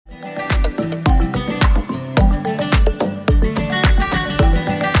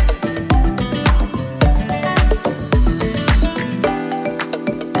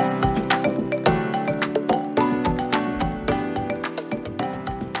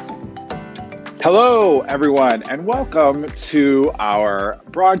Hello, everyone, and welcome to our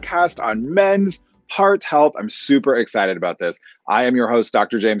broadcast on men's heart health. I'm super excited about this. I am your host,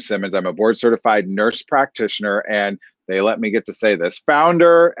 Dr. James Simmons. I'm a board certified nurse practitioner, and they let me get to say this,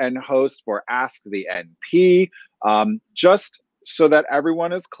 founder and host for Ask the NP. Just so that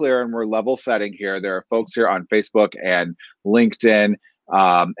everyone is clear and we're level setting here, there are folks here on Facebook and LinkedIn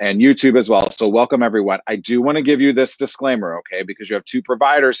and YouTube as well. So welcome everyone. I do want to give you this disclaimer, okay, because you have two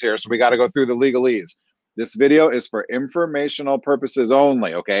providers here, so we got to go through the legalese. This video is for informational purposes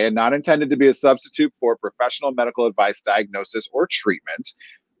only, okay, and not intended to be a substitute for professional medical advice, diagnosis, or treatment.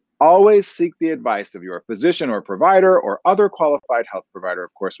 Always seek the advice of your physician or provider or other qualified health provider,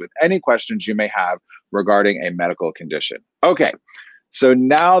 of course, with any questions you may have regarding a medical condition. Okay, so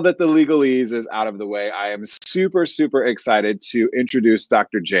now that the legalese is out of the way, I am super, super excited to introduce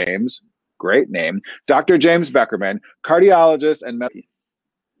Dr. James, great name, Dr. James Beckerman, cardiologist and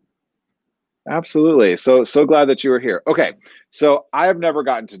Absolutely. So glad that you were here. Okay, so I have never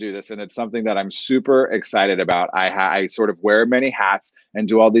gotten to do this, and it's something that I'm super excited about. I sort of wear many hats and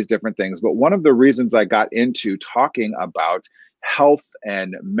do all these different things, but one of the reasons I got into talking about health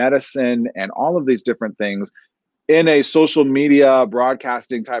and medicine and all of these different things in a social media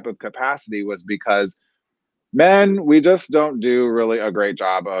broadcasting type of capacity was because men, we just don't do really a great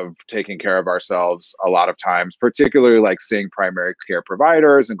job of taking care of ourselves a lot of times, particularly like seeing primary care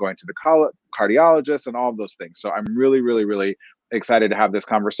providers and going to the cardiologist and all of those things. So I'm really, really, really excited to have this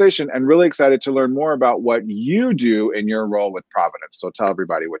conversation and really excited to learn more about what you do in your role with Providence. So tell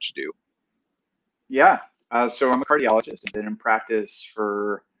everybody what you do. Yeah, so I'm a cardiologist. I've been in practice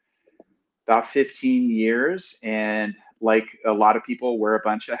for about 15 years, and like a lot of people, wear a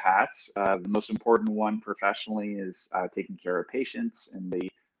bunch of hats. The most important one professionally is taking care of patients in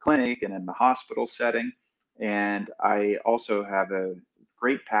the clinic and in the hospital setting. And I also have a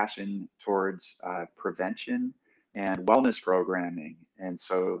great passion towards prevention and wellness programming. And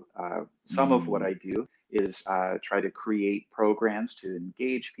so some of what I do is try to create programs to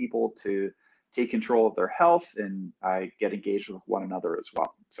engage people to take control of their health and get engaged with one another as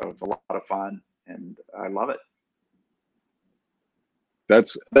well. So it's a lot of fun and I love it.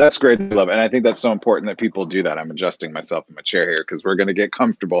 That's great. I love it. And I think that's so important that people do that. I'm adjusting myself in my chair here because we're going to get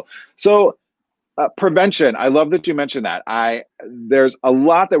comfortable. So prevention, I love that you mentioned that. There's a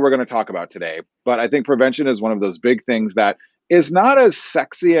lot that we're going to talk about today, but I think prevention is one of those big things that is not as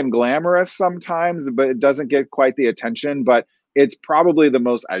sexy and glamorous sometimes, but it doesn't get quite the attention. But it's probably the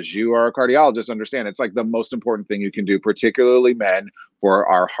most, as you are a cardiologist, understand, it's like the most important thing you can do, particularly men, for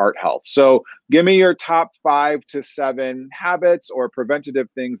our heart health. So give me your top 5 to 7 habits or preventative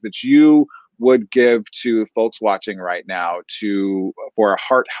things that you would give to folks watching right now for a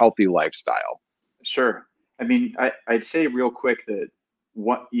heart healthy lifestyle. Sure. I mean, I'd say real quick that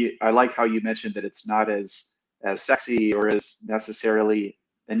I like how you mentioned that it's not as sexy or as necessarily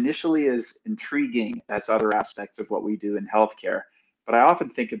initially as intriguing as other aspects of what we do in healthcare. But I often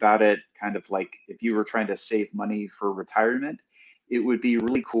think about it kind of like if you were trying to save money for retirement, it would be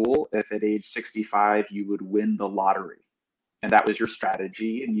really cool if at age 65 you would win the lottery. And that was your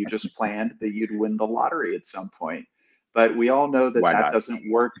strategy, and you just planned that you'd win the lottery at some point. But we all know that that doesn't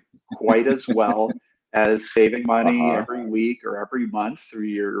work quite as well as saving money every week or every month through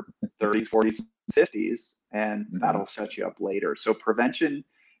your 30s, 40s, 50s, and that'll set you up later. So prevention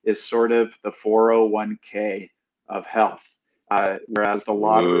is sort of the 401k of health, whereas the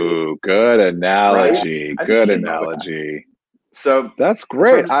lottery. Ooh, good analogy. Right? Good analogy. So that's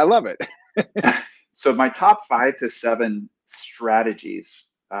great. I love it. So my top 5 to 7 strategies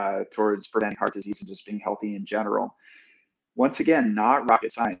towards preventing heart disease and just being healthy in general. Once again, not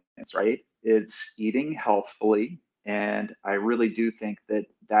rocket science, right? It's eating healthfully. And I really do think that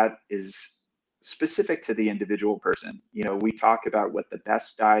that is specific to the individual person. You know, we talk about what the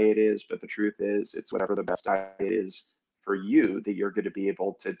best diet is, but the truth is it's whatever the best diet is for you that you're going to be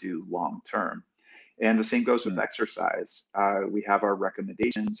able to do long term. And the same goes with exercise. We have our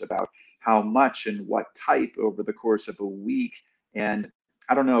recommendations about how much and what type over the course of a week. And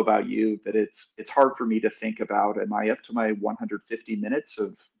I don't know about you, but it's hard for me to think about, am I up to my 150 minutes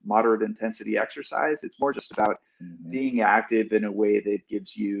of moderate intensity exercise? It's more just about being active in a way that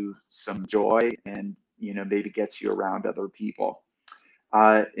gives you some joy and, you know, maybe gets you around other people.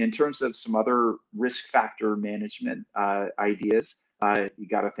 In terms of some other risk factor management ideas, you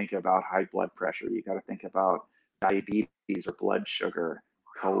got to think about high blood pressure. You got to think about diabetes or blood sugar,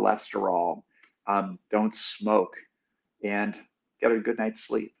 cholesterol. Don't smoke, and get a good night's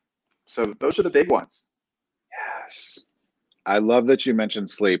sleep. So those are the big ones. Yes. I love that you mentioned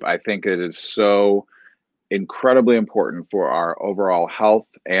sleep. I think it is so incredibly important for our overall health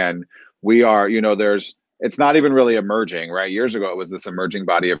and we are, it's not even really emerging, right? Years ago, it was this emerging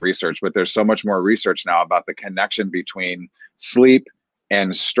body of research, but there's so much more research now about the connection between sleep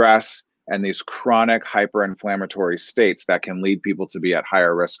and stress and these chronic hyperinflammatory states that can lead people to be at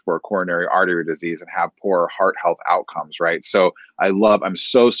higher risk for coronary artery disease and have poor heart health outcomes, right? So I'm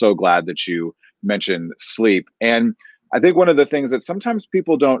so glad that you mentioned sleep. And I think one of the things that sometimes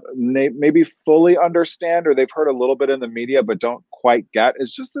people don't maybe fully understand, or they've heard a little bit in the media, but don't quite get,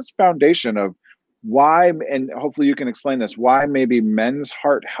 is just this foundation of why, and hopefully you can explain this, why maybe men's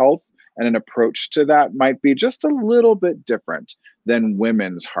heart health and an approach to that might be just a little bit different than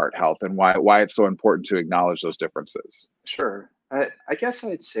women's heart health, and why it's so important to acknowledge those differences. Sure. I guess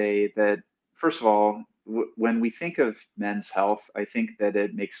I'd say that, first of all, when we think of men's health, I think that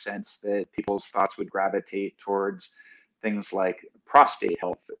it makes sense that people's thoughts would gravitate towards things like prostate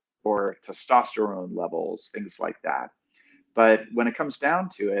health or testosterone levels, things like that. But when it comes down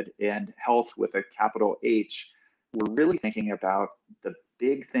to it, and health with a capital H, we're really thinking about the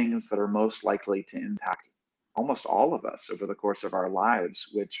big things that are most likely to impact almost all of us over the course of our lives,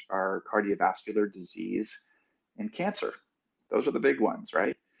 which are cardiovascular disease and cancer. Those are the big ones,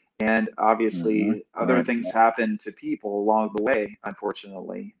 right? And obviously, other things happen to people along the way,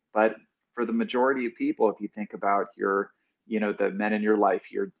 unfortunately. But for the majority of people, if you think about the men in your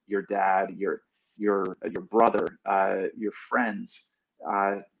life, your dad, your brother, your friends,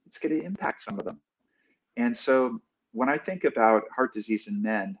 it's going to impact some of them. And so when I think about heart disease in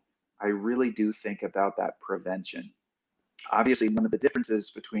men, I really do think about that prevention. Obviously, one of the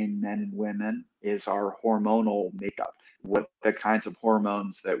differences between men and women is our hormonal makeup, what the kinds of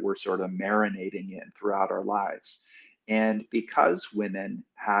hormones that we're sort of marinating in throughout our lives. And because women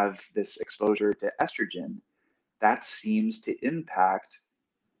have this exposure to estrogen, that seems to impact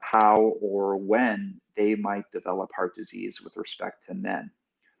how or when they might develop heart disease with respect to men.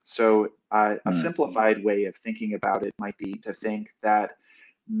 So, a simplified way of thinking about it might be to think that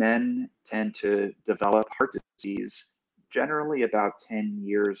men tend to develop heart disease generally about 10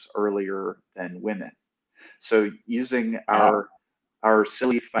 years earlier than women. So, using our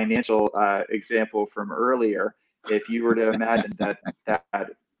silly financial example from earlier, if you were to imagine that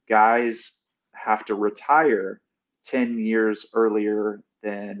guys have to retire 10 years earlier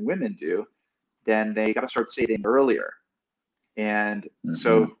than women do, then they got to start saving earlier. And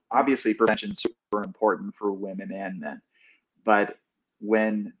so obviously prevention is super important for women and men. But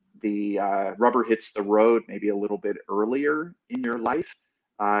when the rubber hits the road maybe a little bit earlier in your life,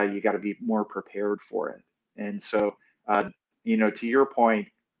 you got to be more prepared for it. And so, to your point,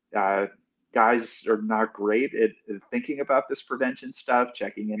 guys are not great at thinking about this prevention stuff,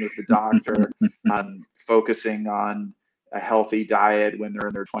 checking in with the doctor, focusing on a healthy diet when they're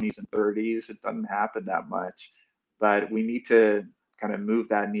in their 20s and 30s. It doesn't happen that much. But we need to kind of move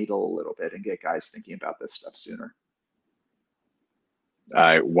that needle a little bit and get guys thinking about this stuff sooner.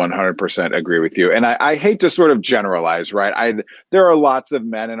 I 100% agree with you. And I hate to sort of generalize, right? There are lots of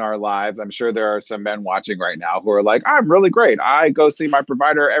men in our lives. I'm sure there are some men watching right now who are like, I'm really great. I go see my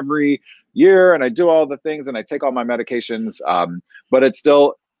provider every year and I do all the things and I take all my medications. But it's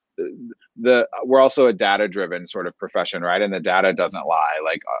still, we're also a data driven sort of profession, right? And the data doesn't lie.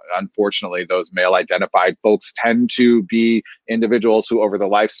 Like, unfortunately, those male identified folks tend to be individuals who over the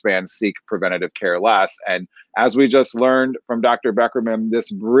lifespan seek preventative care less. And as we just learned from Dr. Beckerman,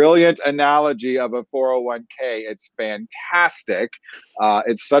 this brilliant analogy of a 401k, it's fantastic.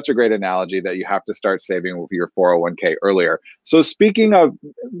 It's such a great analogy that you have to start saving with your 401k earlier. So speaking of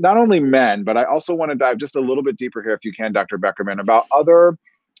not only men, but I also want to dive just a little bit deeper here, if you can, Dr. Beckerman, about other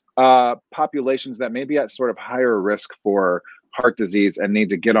populations that may be at sort of higher risk for heart disease and need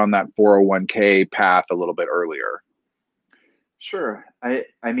to get on that 401k path a little bit earlier. Sure. I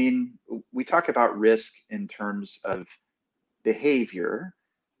mean, we talk about risk in terms of behavior,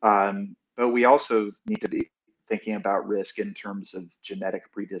 but we also need to be thinking about risk in terms of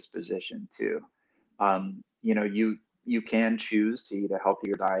genetic predisposition too. You can choose to eat a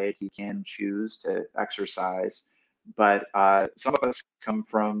healthier diet, you can choose to exercise, but some of us come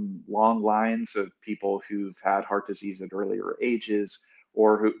from long lines of people who've had heart disease at earlier ages,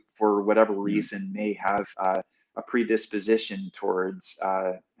 or who, for whatever reason, may have a predisposition towards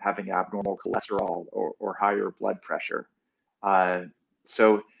having abnormal cholesterol or higher blood pressure.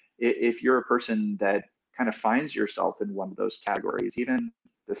 So if you're a person that kind of finds yourself in one of those categories, even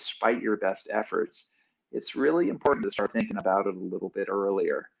despite your best efforts, it's really important to start thinking about it a little bit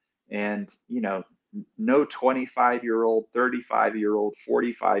earlier. And, no 25-year-old, 35-year-old,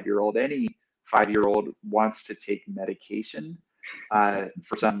 45-year-old, any 5-year-old wants to take medication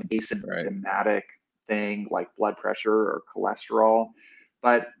for some asymptomatic thing like blood pressure or cholesterol.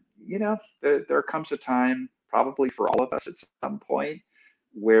 But there comes a time, probably for all of us at some point,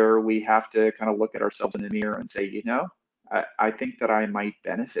 where we have to kind of look at ourselves in the mirror and say, I think that I might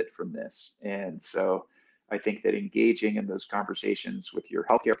benefit from this. And so I think that engaging in those conversations with your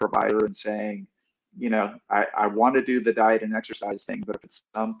healthcare provider and saying, I want to do the diet and exercise thing, but if at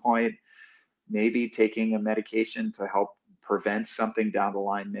some point maybe taking a medication to help prevent something down the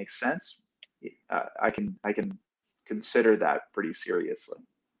line makes sense, I can consider that pretty seriously.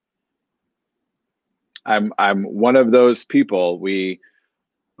 I'm one of those people. We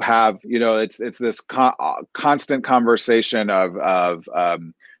have, it's this constant conversation of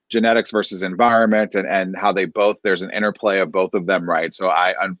genetics versus environment, and how there's an interplay of both of them, right? So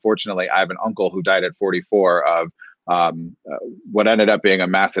unfortunately, I have an uncle who died at 44 of what ended up being a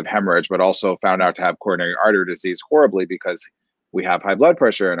massive hemorrhage, but also found out to have coronary artery disease horribly because we have high blood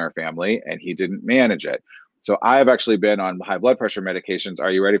pressure in our family and he didn't manage it. So I've actually been on high blood pressure medications. Are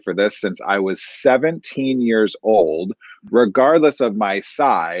you ready for this? Since I was 17 years old, regardless of my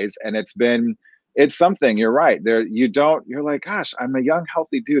size. And it's something, you're right. You're like, gosh, I'm a young,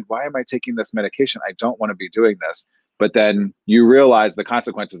 healthy dude. Why am I taking this medication? I don't want to be doing this. But then you realize the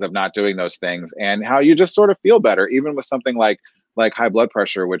consequences of not doing those things and how you just sort of feel better, even with something like high blood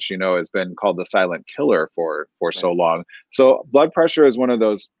pressure, which, has been called the silent killer for so long. So blood pressure is one of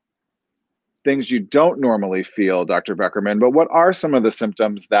those things you don't normally feel, Dr. Beckerman, but what are some of the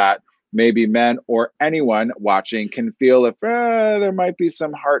symptoms that maybe men or anyone watching can feel if there might be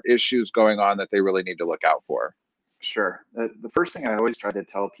some heart issues going on that they really need to look out for? Sure. The first thing I always try to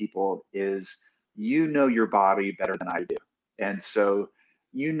tell people is, your body better than I do. And so,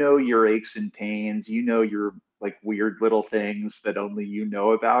 your aches and pains, your like weird little things that only you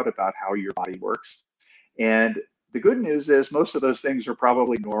know about how your body works. And the good news is most of those things are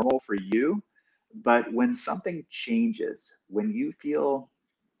probably normal for you. But when something changes, when you feel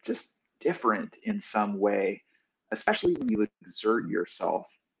just different in some way, especially when you exert yourself,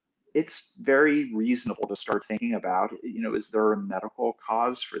 it's very reasonable to start thinking about, is there a medical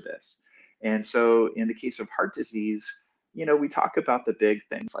cause for this? And so in the case of heart disease, we talk about the big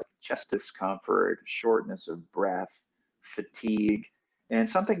things like chest discomfort, shortness of breath, fatigue, and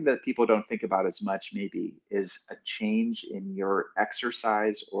something that people don't think about as much maybe is a change in your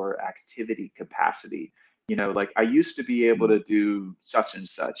exercise or activity capacity. Like I used to be able to do such and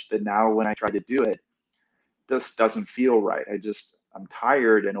such, but now when I try to do it, this doesn't feel right. I'm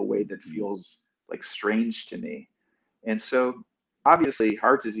tired in a way that feels like strange to me. And so obviously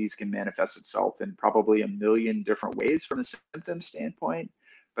heart disease can manifest itself in probably a million different ways from a symptom standpoint.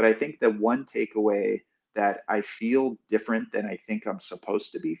 But I think that one takeaway, that I feel different than I think I'm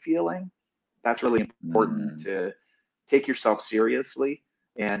supposed to be feeling, that's really important to take yourself seriously.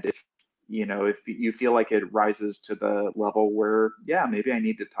 And if you feel like it rises to the level where, yeah, maybe I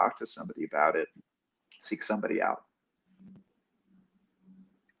need to talk to somebody about it, seek somebody out.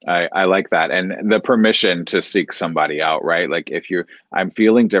 I like that. And the permission to seek somebody out, right? Like I'm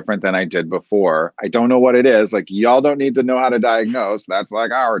feeling different than I did before. I don't know what it is. Like y'all don't need to know how to diagnose. That's like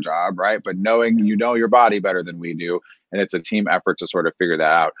our job, right? But knowing your body better than we do. And it's a team effort to sort of figure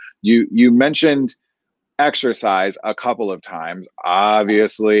that out. You mentioned exercise a couple of times.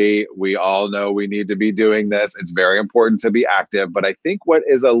 Obviously, we all know we need to be doing this. It's very important to be active. But I think what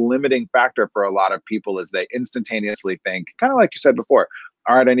is a limiting factor for a lot of people is they instantaneously think, kind of like you said before,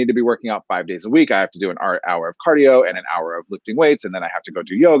 all right, I need to be working out 5 days a week. I have to do an hour of cardio and an hour of lifting weights, and then I have to go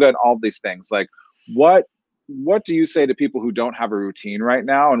do yoga and all these things. Like, what do you say to people who don't have a routine right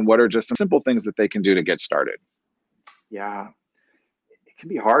now, and what are just some simple things that they can do to get started? Yeah, it can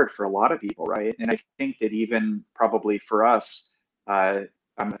be hard for a lot of people, right? And I think that even probably for us, I'm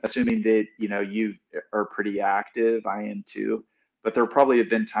assuming that you are pretty active. I am too, but there probably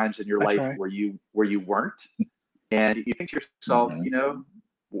have been times in your life where you weren't, and you think to yourself,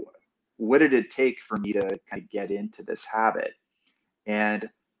 what did it take for me to kind of get into this habit? And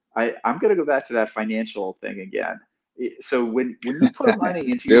I'm going to go back to that financial thing again. So when you put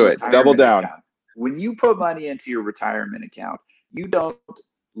money into your double down. account, when you put money into your retirement account, you don't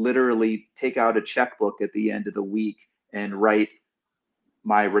literally take out a checkbook at the end of the week and write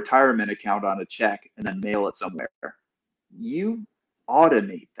my retirement account on a check and then mail it somewhere. You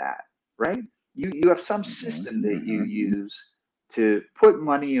automate that, right? You have some system that you use to put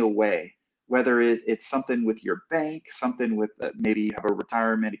money away, whether it's something with your bank, something with maybe you have a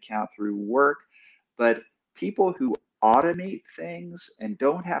retirement account through work. But people who automate things and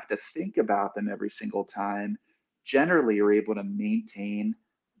don't have to think about them every single time generally are able to maintain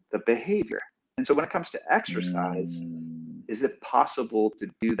the behavior. And so when it comes to exercise, is it possible to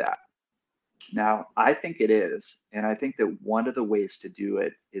do that? Now, I think it is. And I think that one of the ways to do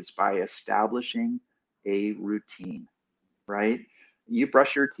it is by establishing a routine, right? You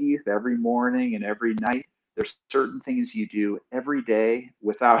brush your teeth every morning and every night. There's certain things you do every day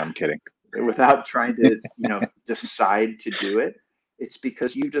I'm kidding. without trying to, decide to do it. It's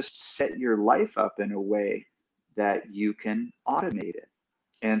because you just set your life up in a way that you can automate it.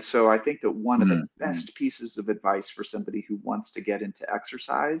 And so I think that one of the Mm-hmm. best pieces of advice for somebody who wants to get into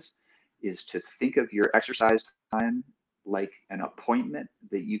exercise is to think of your exercise time like an appointment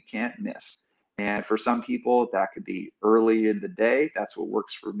that you can't miss. And for some people, that could be early in the day. That's what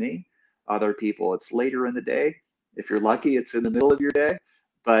works for me. Other people, it's later in the day. If you're lucky, it's in the middle of your day.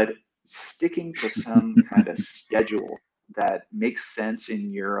 But sticking to some kind of schedule that makes sense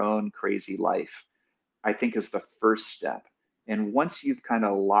in your own crazy life, I think, is the first step. And once you've kind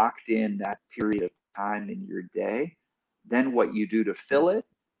of locked in that period of time in your day, then what you do to fill it,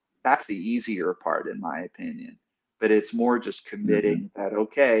 that's the easier part, in my opinion. But it's more just Mm-hmm. committing that,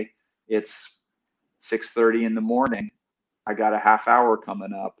 okay, it's 6:30 in the morning. I got a half hour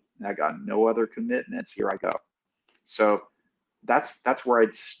coming up and I got no other commitments. Here I go. So that's where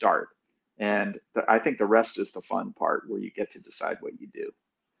I'd start. And I think the rest is the fun part where you get to decide what you do.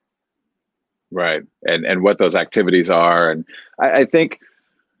 Right. And what those activities are. And I think,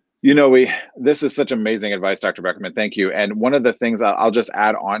 you know, we this is such amazing advice, Dr. Beckerman. Thank you. And one of the things I'll just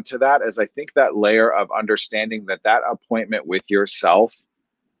add on to that is I think that layer of understanding that that appointment with yourself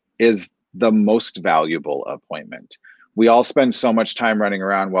is the most valuable appointment. We all spend so much time running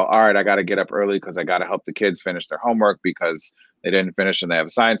around. Well, all right, I got to get up early because I got to help the kids finish their homework because they didn't finish and they have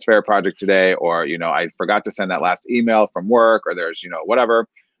a science fair project today. Or, you know, I forgot to send that last email from work, or there's, you know, whatever.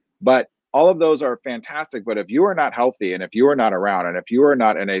 But all of those are fantastic. But if you are not healthy and if you are not around and if you are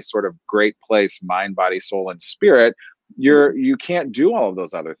not in a sort of great place, mind, body, soul, and spirit, you can't do all of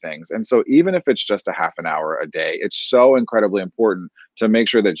those other things. And so even if it's just a half an hour a day, it's so incredibly important to make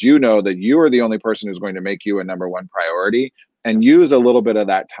sure that you know that you are the only person who's going to make you a number one priority, and use a little bit of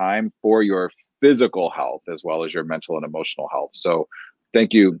that time for your physical health as well as your mental and emotional health. So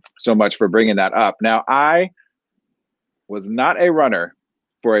thank you so much for bringing that up. Now, I was not a runner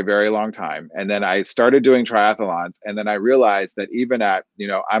for a very long time. And then I started doing triathlons. And then I realized that even at, you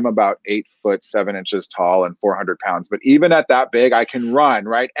know, I'm about 8 foot 7 inches tall and 400 pounds, but even at that big, I can run,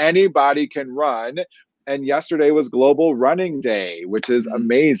 right? Anybody can run. And yesterday was Global Running Day, which is Mm-hmm.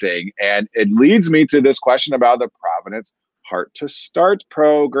 amazing. And it leads me to this question about the Providence Heart to Start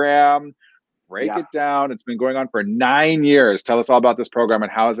program. Break Yeah. it down. It's been going on for 9 years. Tell us all about this program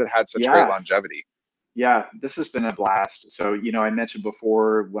and how has it had such great Yeah. longevity? Yeah, this has been a blast. So, I mentioned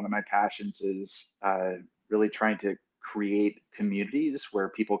before, one of my passions is really trying to create communities where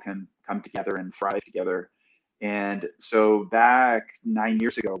people can come together and thrive together. And so, back 9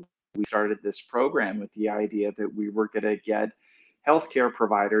 years ago, we started this program with the idea that we were going to get healthcare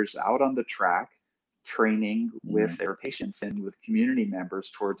providers out on the track, training with Mm, their patients and with community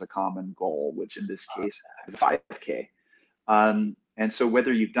members towards a common goal, which in this case is 5K. And so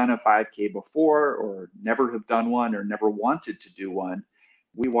whether you've done a 5K before or never have done one or never wanted to do one,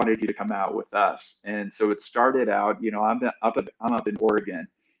 we wanted you to come out with us. And so it started out, I'm up in Oregon,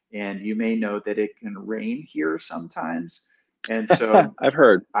 and you may know that it can rain here sometimes. And so I've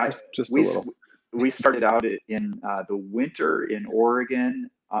heard I just a we little. we started out in the winter in Oregon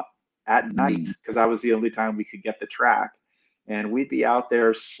at night Mm, because that was the only time we could get the track, and we'd be out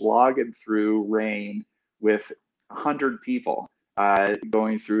there slogging through rain with 100 people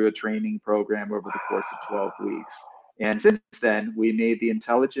going through a training program over the course of 12 weeks. And since then, we made the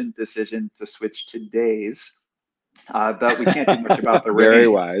intelligent decision to switch to days, but we can't do much about the very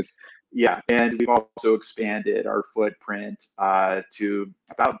rain. wise. Yeah, and we've also expanded our footprint to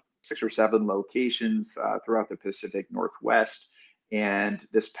about 6 or 7 locations throughout the Pacific Northwest. And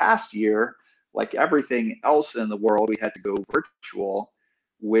this past year, like everything else in the world, we had to go virtual,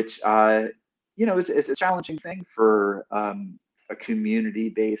 which is a challenging thing for a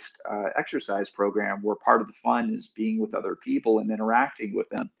community-based exercise program where part of the fun is being with other people and interacting with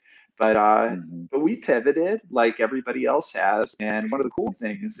them. But uh, Mhm. but we pivoted like everybody else has. And one of the cool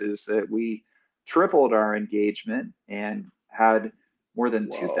things is that we tripled our engagement and had more than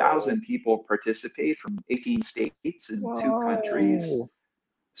Whoa. 2,000 people participate from 18 states and 2 countries. Whoa.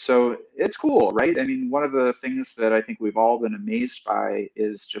 So it's cool, right? I mean, one of the things that I think we've all been amazed by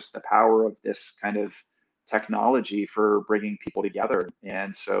is just the power of this kind of technology for bringing people together.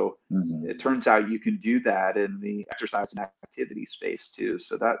 And so Mhm. it turns out you can do that in the exercise and activity space too.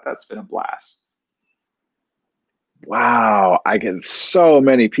 So that's been a blast. Wow. I get so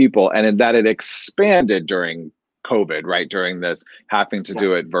many people, and that it expanded during COVID, right? During this having to Yeah.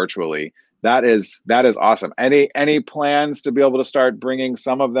 do it virtually. That is awesome. Any plans to be able to start bringing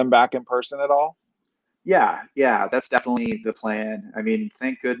some of them back in person at all? Yeah, that's definitely the plan. I mean,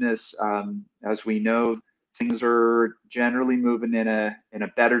 thank goodness, as we know, things are generally moving in a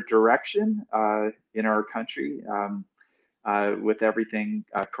better direction in our country with everything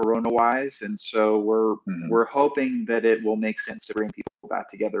corona-wise, and so Mhm. we're hoping that it will make sense to bring people back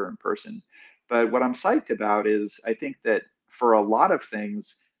together in person. But what I'm psyched about is I think that for a lot of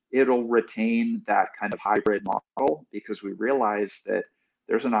things, it'll retain that kind of hybrid model because we realize that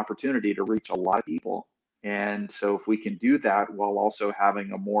there's an opportunity to reach a lot of people. And so if we can do that while also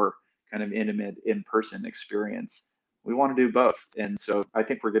having a more kind of intimate in-person experience, we want to do both. And so I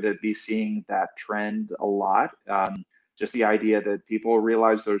think we're going to be seeing that trend a lot. Just the idea that people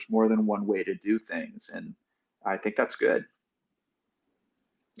realize there's more than one way to do things. And I think that's good.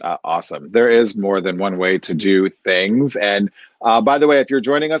 Awesome. There is more than one way to do things. And by the way, if you're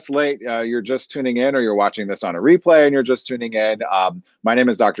joining us late, you're just tuning in, or you're watching this on a replay and you're just tuning in, my name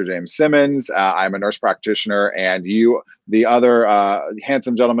is Dr. James Simmons. I'm a nurse practitioner, and the other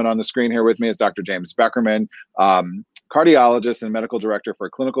handsome gentleman on the screen here with me is Dr. James Beckerman, cardiologist and medical director for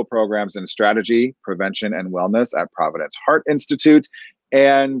clinical programs and strategy, prevention, and wellness at Providence Heart Institute.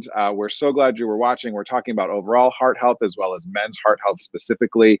 And we're so glad you were watching. We're talking about overall heart health as well as men's heart health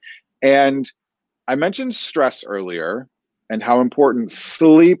specifically. And I mentioned stress earlier and how important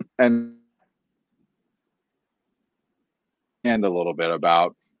sleep and a little bit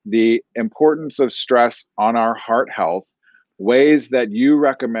about the importance of stress on our heart health, ways that you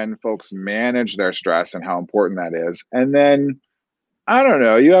recommend folks manage their stress and how important that is. And then I don't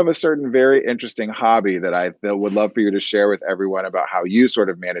know. You have a certain very interesting hobby that would love for you to share with everyone about how you sort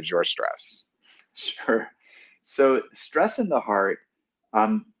of manage your stress. Sure. So stress in the heart,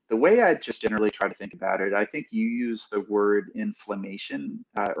 the way I just generally try to think about it, I think you used the word inflammation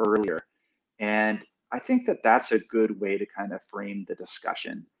earlier. And I think that that's a good way to kind of frame the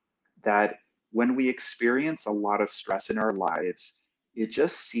discussion that when we experience a lot of stress in our lives, it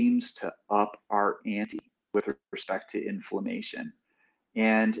just seems to up our ante with respect to inflammation.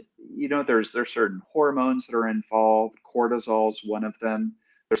 And there's certain hormones that are involved. Cortisol is one of them.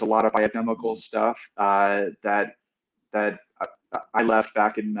 There's a lot of biochemical stuff that I left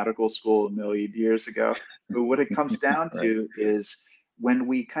back in medical school a million years ago. But what it comes down Right. to is when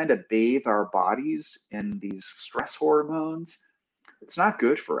we kind of bathe our bodies in these stress hormones, it's not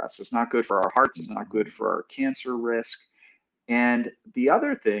good for us. It's not good for our hearts. It's not good for our cancer risk. And the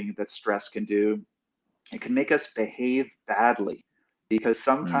other thing that stress can do, it can make us behave badly because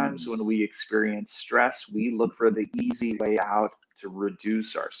sometimes Mm. when we experience stress, we look for the easy way out to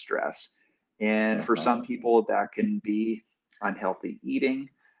reduce our stress. And for some Uh-huh. people, that can be unhealthy eating.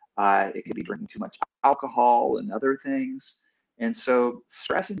 It can be drinking too much alcohol and other things. And so,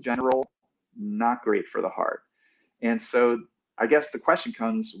 stress in general, not great for the heart. And so I guess the question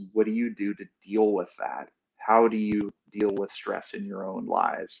comes, what do you do to deal with that? How do you deal with stress in your own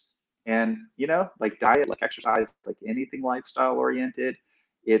lives? And, like diet, like exercise, like anything lifestyle oriented,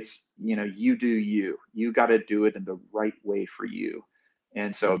 it's, you do you. You got to do it in the right way for you.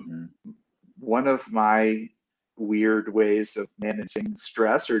 And so Mhm. one of my weird ways of managing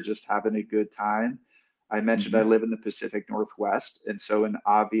stress or just having a good time, I mentioned I Mhm. live in the Pacific Northwest. And so an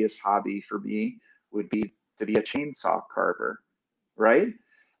obvious hobby for me would be to be a chainsaw carver, right?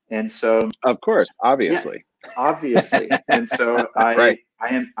 And so, Of course, yeah, obviously. obviously. And so Right.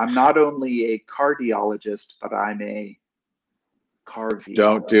 I'm not only a cardiologist, but I'm a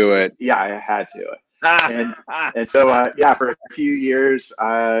Don't do carviologist. it. Yeah, I had to. And and so yeah, for a few years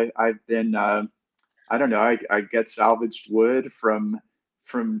I've been I don't know, I get salvaged wood from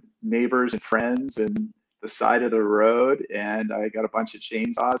neighbors and friends and the side of the road, and I got a bunch of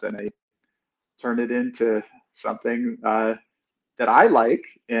chainsaws and I turn it into something that I like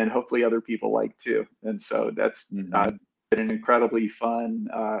and hopefully other people like too. And so that's Mhm. been an incredibly fun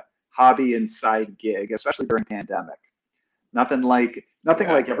hobby and side gig, especially during pandemic. Nothing like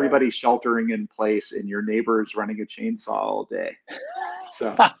Yeah. everybody sheltering in place and your neighbors running a chainsaw all day.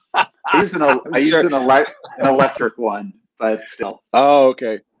 So I I'm use sure. an electric one, but still, Oh,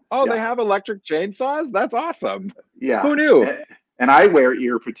 okay. Oh, they yeah, have electric chainsaws? That's awesome. yeah. Who knew? And I wear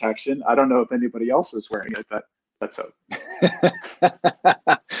ear protection. I don't know if anybody else is wearing it, but let's hope.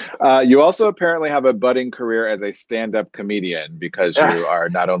 You also apparently have a budding career as a stand-up comedian because Yeah, you are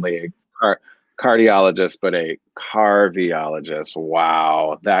not only a cardiologist but a carviologist.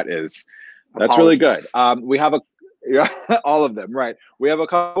 Wow, that's really good. apologies. We have a yeah, all of them, right? We have a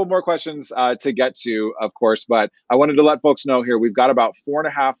couple more questions to get to, of course, but I wanted to let folks know here we've got about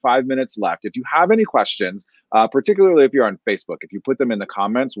 4.5, 5 minutes left. If you have any questions, particularly if you're on Facebook. If you put them in the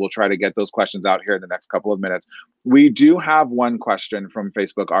comments, we'll try to get those questions out here in the next couple of minutes. We do have one question from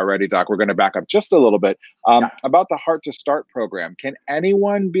Facebook already, Doc. We're going to back up just a little bit about the Heart to Start program. Can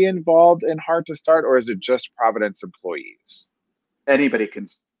anyone be involved in Heart to Start, or is it just Providence employees? Anybody can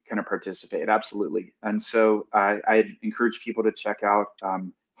participate, absolutely. And so I encourage people to check out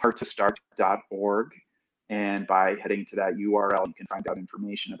hearttostart.org. And by heading to that URL, you can find out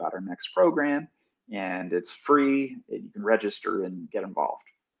information about our next program. And it's free. And you can register and get involved.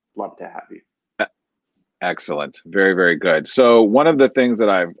 Love to have you. Excellent. Very, very good. So one of the things that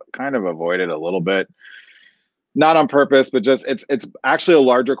I've kind of avoided a little bit, not on purpose, but just it's actually a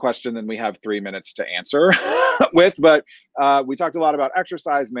larger question than we have 3 minutes to answer with. But we talked a lot about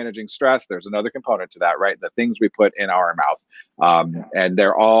exercise, managing stress. There's another component to that, right? The things we put in our mouth, and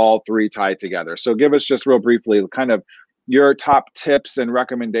they're all three tied together. So give us just real briefly kind of your top tips and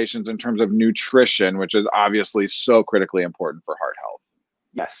recommendations in terms of nutrition, which is obviously so critically important for heart health.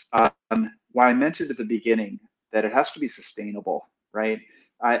 Yes. Well, I mentioned at the beginning that it has to be sustainable, right?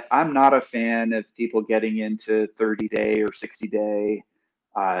 I'm not a fan of people getting into 30-day or 60-day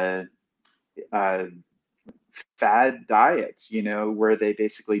fad diets, where they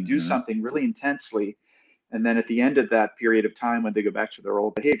basically do something really intensely. And then at the end of that period of time, when they go back to their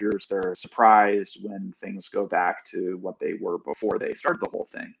old behaviors, they're surprised when things go back to what they were before they started the whole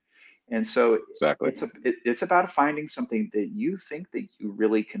thing. And so it's about finding something that you think that you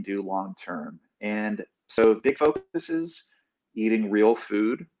really can do long term. And so big focus is eating real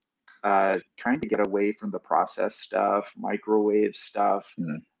food, trying to get away from the processed stuff, microwave stuff,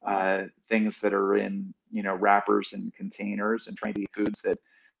 things that are in wrappers and containers, and trying to eat foods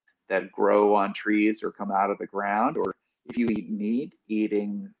that grow on trees or come out of the ground. Or if you eat meat,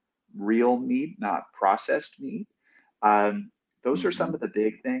 eating real meat, not processed meat. Those are some of the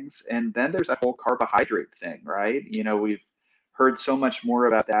big things. And then there's that whole carbohydrate thing, right? We've heard so much more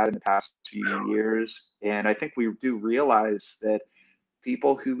about that in the past few years. And I think we do realize that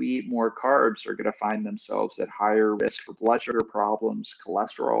people who eat more carbs are going to find themselves at higher risk for blood sugar problems,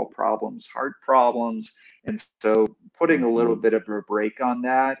 cholesterol problems, heart problems. And so putting a little bit of a break on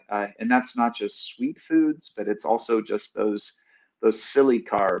that, and that's not just sweet foods, but it's also just those silly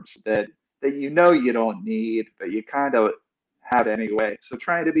carbs that you don't need, but you kind of have anyway. So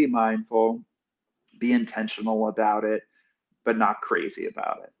trying to be mindful, be intentional about it, but not crazy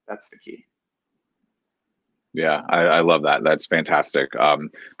about it. That's the key. Yeah, I love that. That's fantastic.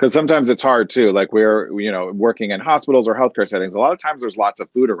 Because sometimes it's hard too. Like we're, working in hospitals or healthcare settings, a lot of times there's lots of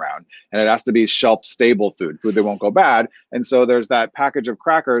food around, and it has to be shelf stable food that won't go bad. And so there's that package of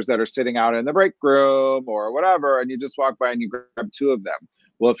crackers that are sitting out in the break room or whatever, and you just walk by and you grab 2 of them.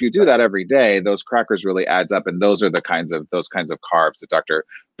 Well, if you do that every day, those crackers really adds up, and those are those kinds of carbs that Dr.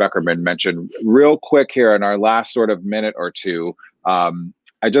 Beckerman mentioned. Real quick here in our last sort of minute or two,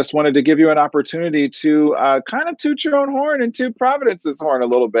 I just wanted to give you an opportunity to kind of toot your own horn and toot Providence's horn a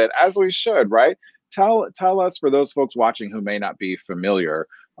little bit, as we should, right? Tell us, for those folks watching who may not be familiar,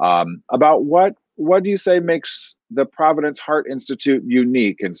 about what do you say makes the Providence Heart Institute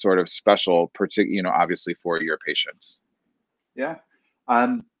unique and sort of special, obviously for your patients. Yeah.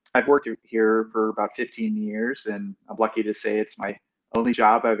 I've worked here for about 15 years, and I'm lucky to say it's my only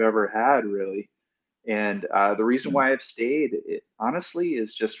job I've ever had, really. And the reason why I've stayed, honestly,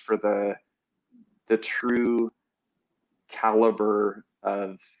 is just for the true caliber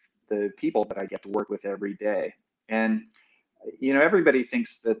of the people that I get to work with every day. And, everybody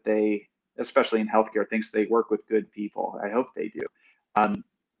thinks that they, especially in healthcare, thinks they work with good people. I hope they do.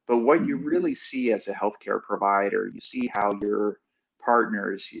 But what you really see as a healthcare provider, you see how your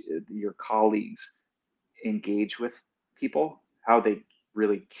partners, your colleagues engage with people, how they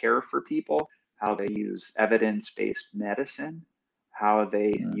really care for people, how they use evidence-based medicine, how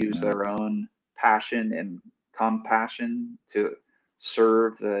they use their own passion and compassion to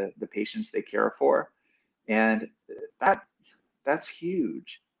serve the patients they care for. And that's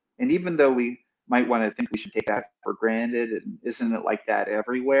huge. And even though we might want to think we should take that for granted, and isn't it like that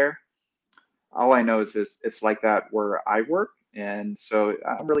everywhere? All I know is it's like that where I work. And so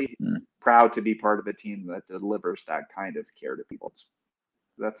I'm really proud to be part of a team that delivers that kind of care to people.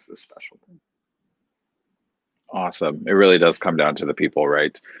 That's the special thing. Awesome. It really does come down to the people,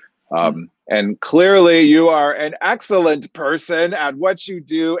 right? And clearly you are an excellent person at what you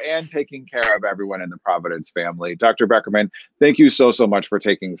do and taking care of everyone in the Providence family. Dr. Beckerman, thank you so much for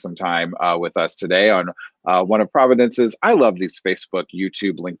taking some time with us today on one of Providence's, I love these Facebook,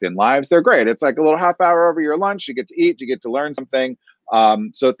 YouTube, LinkedIn Lives. They're great. It's like a little half hour over your lunch. You get to eat, you get to learn something.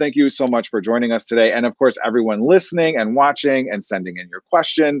 So thank you so much for joining us today. And of course, everyone listening and watching and sending in your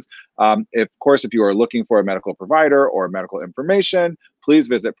questions. Of course, if you are looking for a medical provider or medical information, please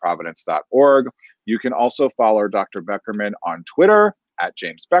visit providence.org. You can also follow Dr. Beckerman on Twitter at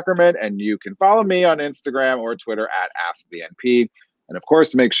James Beckerman, and you can follow me on Instagram or Twitter at AskTheNP. And of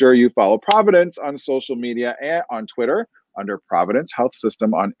course, make sure you follow Providence on social media and on Twitter under Providence Health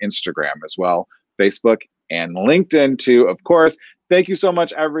System, on Instagram as well, Facebook and LinkedIn too, of course. Thank you so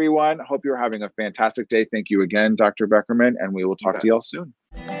much, everyone. Hope you're having a fantastic day. Thank you again, Dr. Beckerman, and we will talk to you all soon.